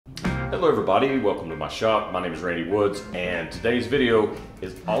Hello everybody, welcome to my shop. My name is Randy Woods and today's video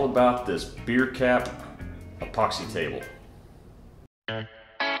is all about this beer cap epoxy table.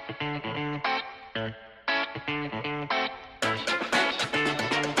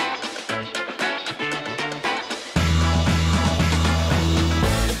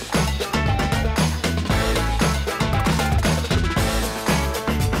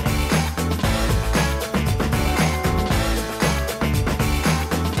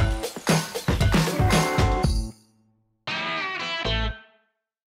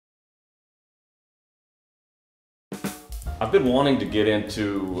 I've been wanting to get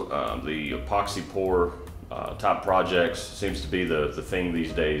into the epoxy pour type projects. Seems to be the thing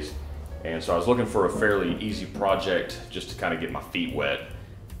these days, and so I was looking for a fairly easy project just to kind of get my feet wet,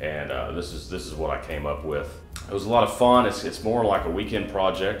 and this is what I came up with. It was a lot of fun. It's more like a weekend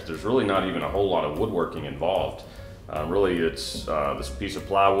project. There's really not even a whole lot of woodworking involved. Really, it's this piece of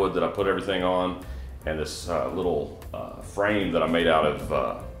plywood that I put everything on, and this little frame that I made out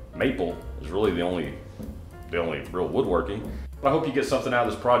of maple is really the only real woodworking. But I hope you get something out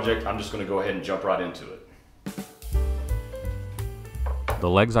of this project. I'm just going to go ahead and jump right into it. The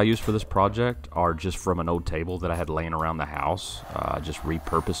legs I used for this project are just from an old table that I had laying around the house. I just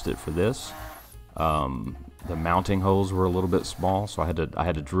repurposed it for this. The mounting holes were a little bit small, so I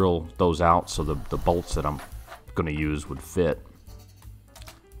had to drill those out so the bolts that I'm going to use would fit.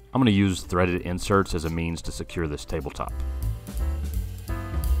 I'm going to use threaded inserts as a means to secure this tabletop.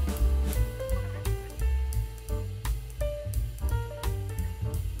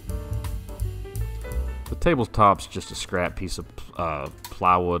 The tabletop's just a scrap piece of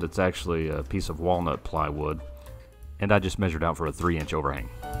plywood. It's actually a piece of walnut plywood, and I just measured out for a 3-inch overhang.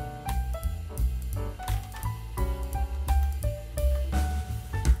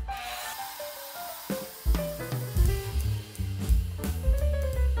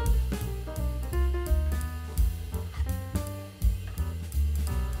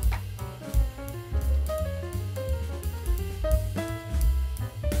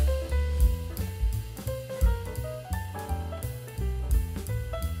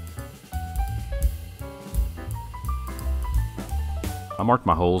 I marked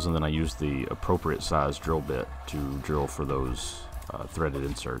my holes and then I used the appropriate size drill bit to drill for those threaded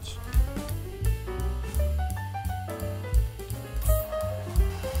inserts.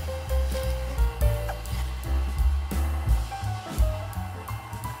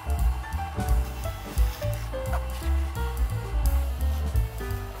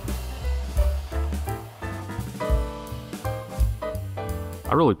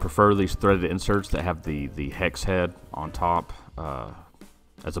 I really prefer these threaded inserts that have the hex head on top,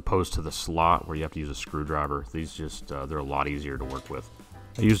 as opposed to the slot where you have to use a screwdriver. These just, they're a lot easier to work with.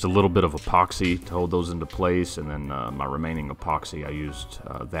 I used a little bit of epoxy to hold those into place, and then my remaining epoxy, I used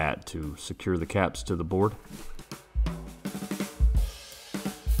that to secure the caps to the board.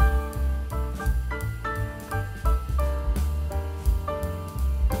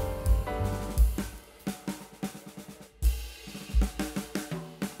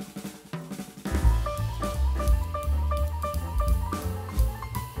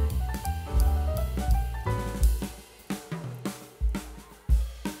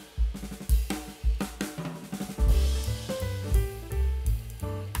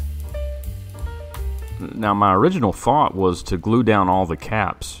 Now my original thought was to glue down all the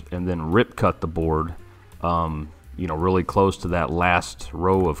caps and then rip cut the board, you know, really close to that last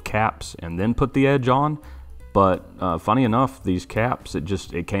row of caps and then put the edge on. But funny enough, these caps,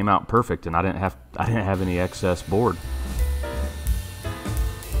 it came out perfect, and I didn't have any excess board.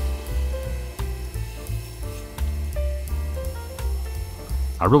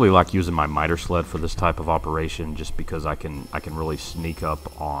 I really like using my miter sled for this type of operation just because I can really sneak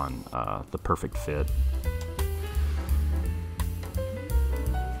up on the perfect fit.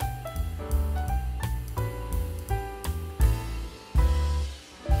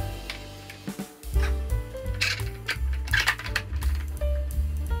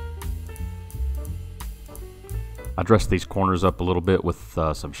 I dressed these corners up a little bit with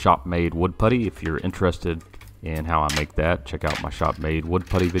some shop-made wood putty. If you're interested in how I make that, check out my shop-made wood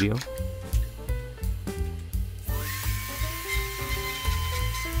putty video.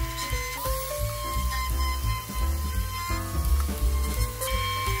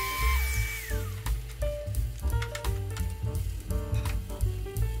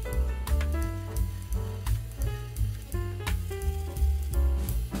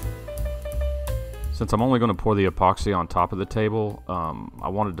 Since I'm only going to pour the epoxy on top of the table, I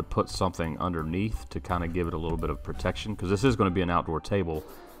wanted to put something underneath to kind of give it a little bit of protection, because this is going to be an outdoor table.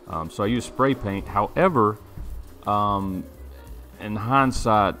 So I use spray paint. However, in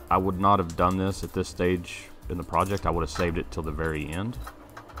hindsight, I would not have done this at this stage in the project. I would have saved it till the very end.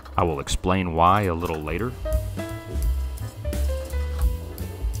 I will explain why a little later.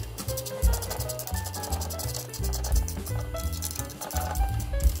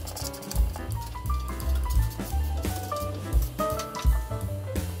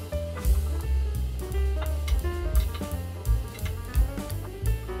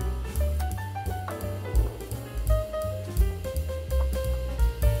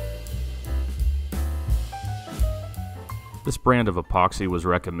 This brand of epoxy was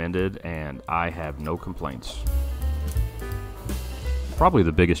recommended, and I have no complaints. Probably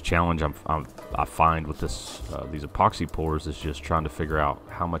the biggest challenge I find with these epoxy pours is just trying to figure out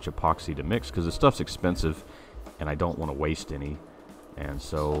how much epoxy to mix, because the stuff's expensive, and I don't want to waste any. And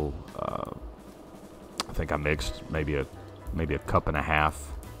so I think I mixed maybe a cup and a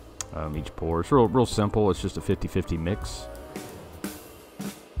half each pour. It's real simple. It's just a 50-50 mix.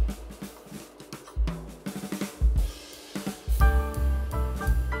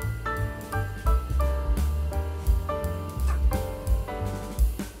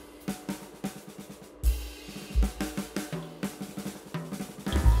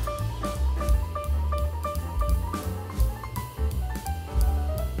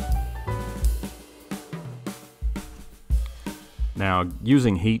 Now,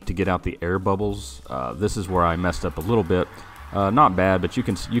 using heat to get out the air bubbles, this is where I messed up a little bit. Not bad, but you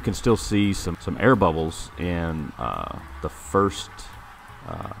can still see some air bubbles in the first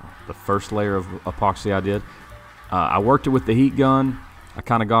layer of epoxy I did. I worked it with the heat gun. I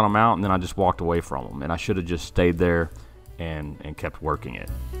kind of got them out, and then I just walked away from them. And I should have just stayed there and kept working it.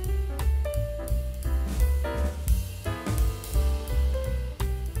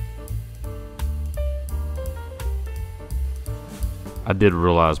 I did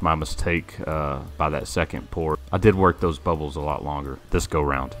realize my mistake by that second pour. I did work those bubbles a lot longer this go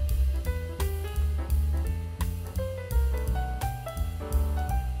round.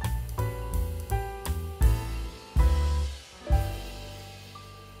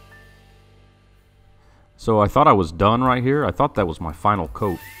 So I thought I was done right here. I thought that was my final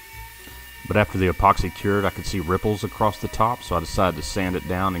coat. But after the epoxy cured, I could see ripples across the top, so I decided to sand it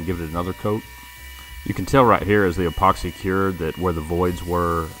down and give it another coat. You can tell right here as the epoxy cured that where the voids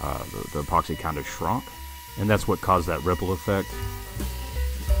were, the epoxy kind of shrunk, and that's what caused that ripple effect.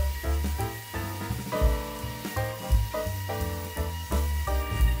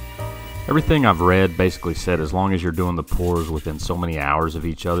 Everything I've read basically said as long as you're doing the pours within so many hours of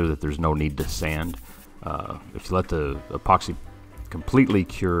each other that there's no need to sand. If you let the epoxy completely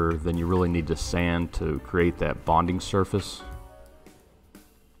cure, then you really need to sand to create that bonding surface.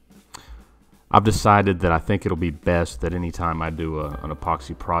 I've decided that I think it'll be best that anytime I do an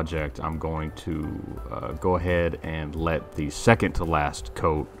epoxy project, I'm going to go ahead and let the second to last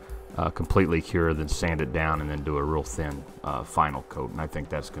coat completely cure, then sand it down, and then do a real thin final coat. And I think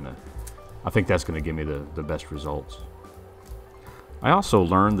that's gonna give me the best results. I also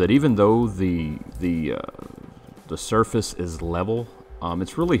learned that even though the surface is level,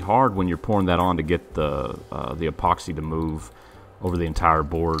 it's really hard when you're pouring that on to get the epoxy to move over the entire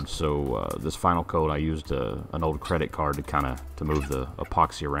board. So this final coat, I used an old credit card to move the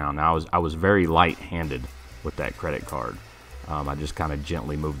epoxy around. Now I was very light-handed with that credit card. I just kind of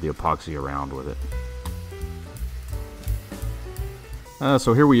gently moved the epoxy around with it.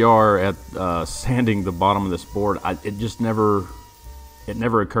 So here we are at sanding the bottom of this board. It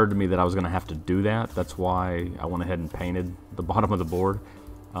never occurred to me that I was going to have to do that. That's why I went ahead and painted the bottom of the board.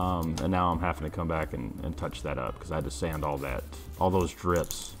 And now I'm having to come back and touch that up because I had to sand all those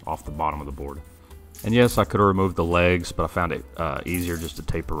drips off the bottom of the board. And yes, I could have removed the legs, but I found it easier just to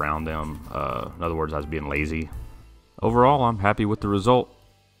tape around them. In other words, I was being lazy. Overall, I'm happy with the result.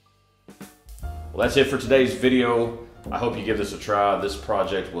 Well, that's it for today's video. I hope you give this a try. This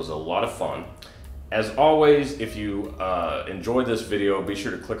project was a lot of fun. As always, if you enjoyed this video, be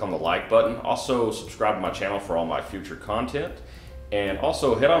sure to click on the like button. Also, subscribe to my channel for all my future content. And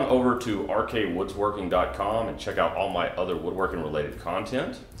also head on over to rkwoodsworking.com and check out all my other woodworking related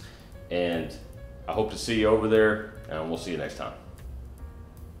content. And I hope to see you over there, and we'll see you next time.